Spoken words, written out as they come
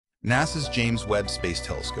NASA's James Webb Space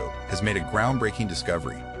Telescope has made a groundbreaking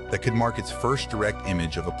discovery that could mark its first direct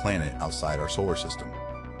image of a planet outside our solar system.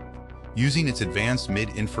 Using its advanced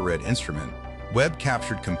mid-infrared instrument, Webb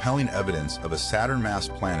captured compelling evidence of a Saturn-mass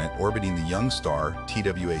planet orbiting the young star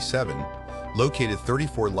TWA7, located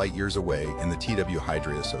 34 light-years away in the TW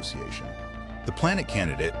Hydrae Association. The planet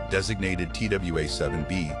candidate, designated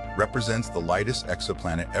TWA7b, represents the lightest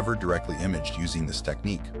exoplanet ever directly imaged using this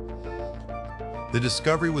technique. The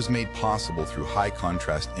discovery was made possible through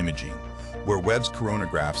high-contrast imaging, where Webb's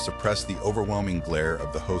coronagraphs suppressed the overwhelming glare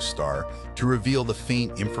of the host star to reveal the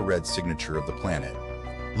faint infrared signature of the planet.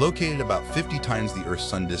 Located about 50 times the Earth's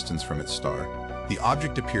sun distance from its star, the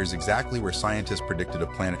object appears exactly where scientists predicted a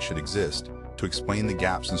planet should exist to explain the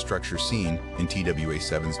gaps in structure seen in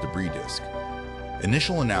TWA7's debris disk.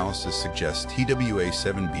 Initial analysis suggests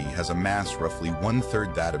TWA7b has a mass roughly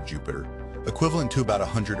one-third that of Jupiter, equivalent to about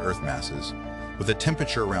 100 Earth masses, with a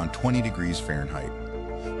temperature around 20 degrees Fahrenheit.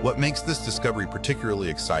 What makes this discovery particularly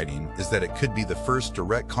exciting is that it could be the first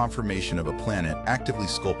direct confirmation of a planet actively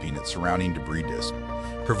sculpting its surrounding debris disk,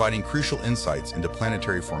 providing crucial insights into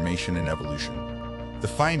planetary formation and evolution. The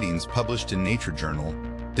findings, published in Nature journal,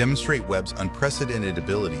 demonstrate Webb's unprecedented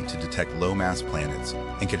ability to detect low-mass planets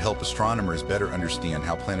and could help astronomers better understand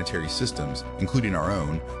how planetary systems, including our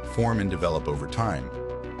own, form and develop over time.